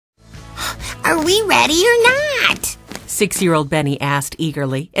Are we ready or not? 6-year-old Benny asked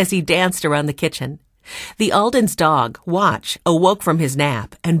eagerly as he danced around the kitchen. The Aldens' dog, Watch, awoke from his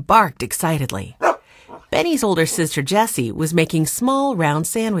nap and barked excitedly. Benny's older sister Jessie was making small, round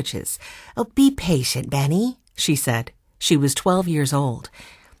sandwiches. Oh, be patient, Benny, she said. She was 12 years old.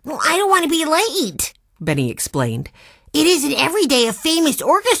 I don't want to be late, Benny explained. It isn't every day a famous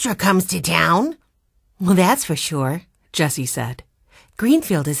orchestra comes to town. Well, that's for sure, Jessie said.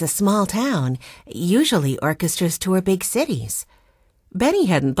 Greenfield is a small town. Usually orchestras tour big cities. Benny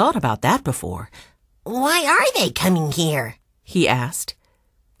hadn't thought about that before. Why are they coming here? He asked.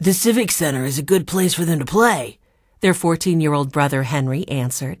 The Civic Center is a good place for them to play, their 14-year-old brother Henry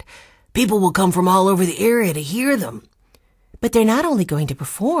answered. People will come from all over the area to hear them. But they're not only going to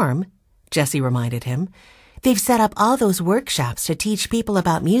perform, Jessie reminded him. They've set up all those workshops to teach people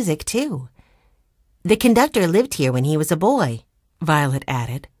about music, too. The conductor lived here when he was a boy, Violet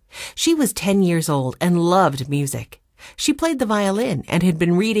added. She was 10 years old and loved music. She played the violin and had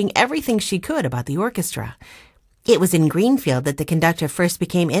been reading everything she could about the orchestra. It was in Greenfield that the conductor first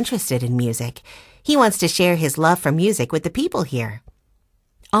became interested in music. He wants to share his love for music with the people here.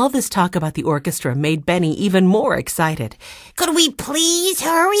 All this talk about the orchestra made Benny even more excited. Could we please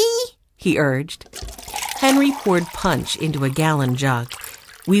hurry? He urged. Henry poured punch into a gallon jug.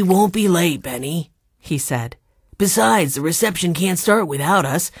 We won't be late, Benny, he said. Besides, the reception can't start without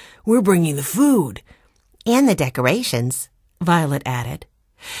us. We're bringing the food. And the decorations, Violet added.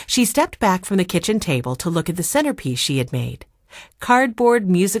 She stepped back from the kitchen table to look at the centerpiece she had made. Cardboard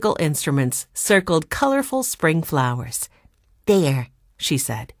musical instruments circled colorful spring flowers. There, she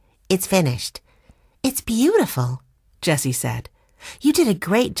said. It's finished. It's beautiful, Jessie said. You did a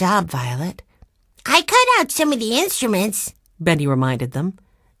great job, Violet. I cut out some of the instruments, Benny reminded them.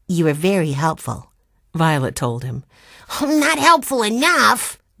 You were very helpful, Violet told him. Not helpful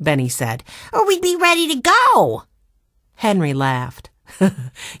enough, Benny said, or we'd be ready to go. Henry laughed.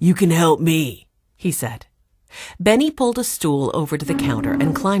 You can help me, he said. Benny pulled a stool over to the counter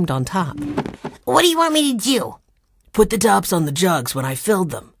and climbed on top. What do you want me to do? Put the tops on the jugs when I filled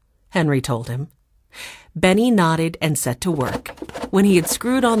them, Henry told him. Benny nodded and set to work. When he had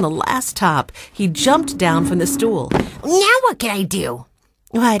screwed on the last top, he jumped down from the stool. Now what can I do?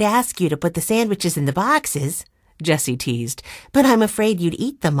 Well, I'd ask you to put the sandwiches in the boxes, Jessie teased, but I'm afraid you'd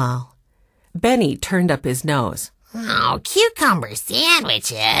eat them all. Benny turned up his nose. Oh, cucumber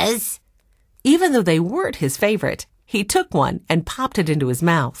sandwiches. Even though they weren't his favorite, he took one and popped it into his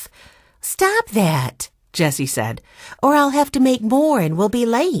mouth. Stop that, Jessie said, or I'll have to make more and we'll be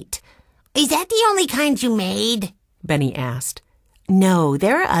late. Is that the only kind you made? Benny asked. No,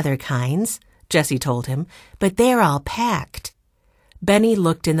 there are other kinds, Jessie told him, but they're all packed. Benny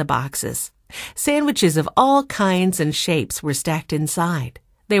looked in the boxes. Sandwiches of all kinds and shapes were stacked inside.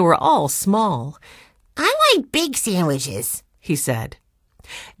 They were all small. I like big sandwiches, he said.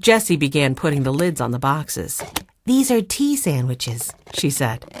 Jessie began putting the lids on the boxes. These are tea sandwiches, she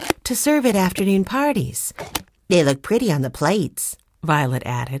said, to serve at afternoon parties. They look pretty on the plates, Violet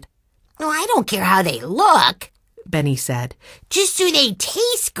added. Oh, I don't care how they look, Benny said. Just do they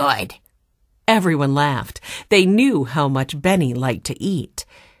taste good? Everyone laughed. They knew how much Benny liked to eat.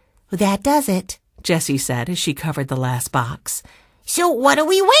 That does it, Jessie said as she covered the last box. So what are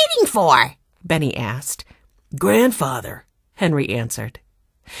we waiting for? Benny asked. Grandfather, Henry answered.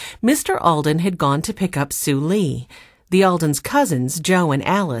 Mr. Alden had gone to pick up Sue Lee. The Aldens' cousins, Joe and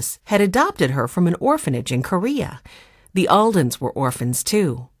Alice, had adopted her from an orphanage in Korea. The Aldens were orphans,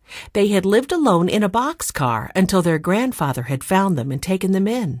 too. They had lived alone in a boxcar until their grandfather had found them and taken them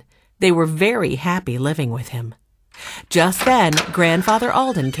in. They were very happy living with him. Just then, Grandfather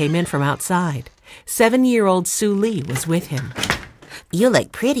Alden came in from outside. 7-year-old Sue Lee was with him. You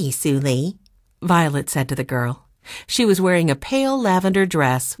look pretty, Sue Lee, Violet said to the girl. She was wearing a pale lavender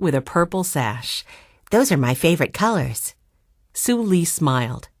dress with a purple sash. Those are my favorite colors. Sue Lee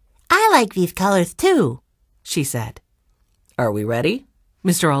smiled. I like these colors, too, she said. Are we ready?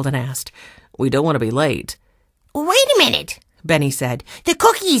 Mr. Alden asked. We don't want to be late. Wait a minute, Benny said. The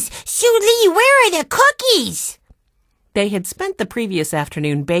cookies! Sue Lee, where are the cookies? They had spent the previous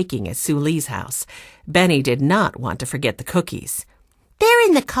afternoon baking at Sue Lee's house. Benny did not want to forget the cookies. They're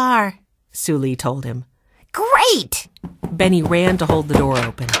in the car, Sue Lee told him. Great! Benny ran to hold the door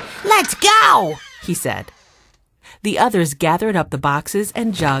open. Let's go, he said. The others gathered up the boxes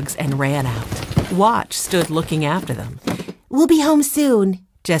and jugs and ran out. Watch stood looking after them. We'll be home soon,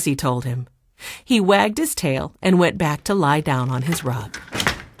 Jessie told him. He wagged his tail and went back to lie down on his rug.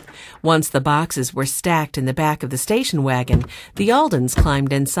 Once the boxes were stacked in the back of the station wagon, the Aldens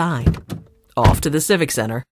climbed inside. Off to the Civic Center,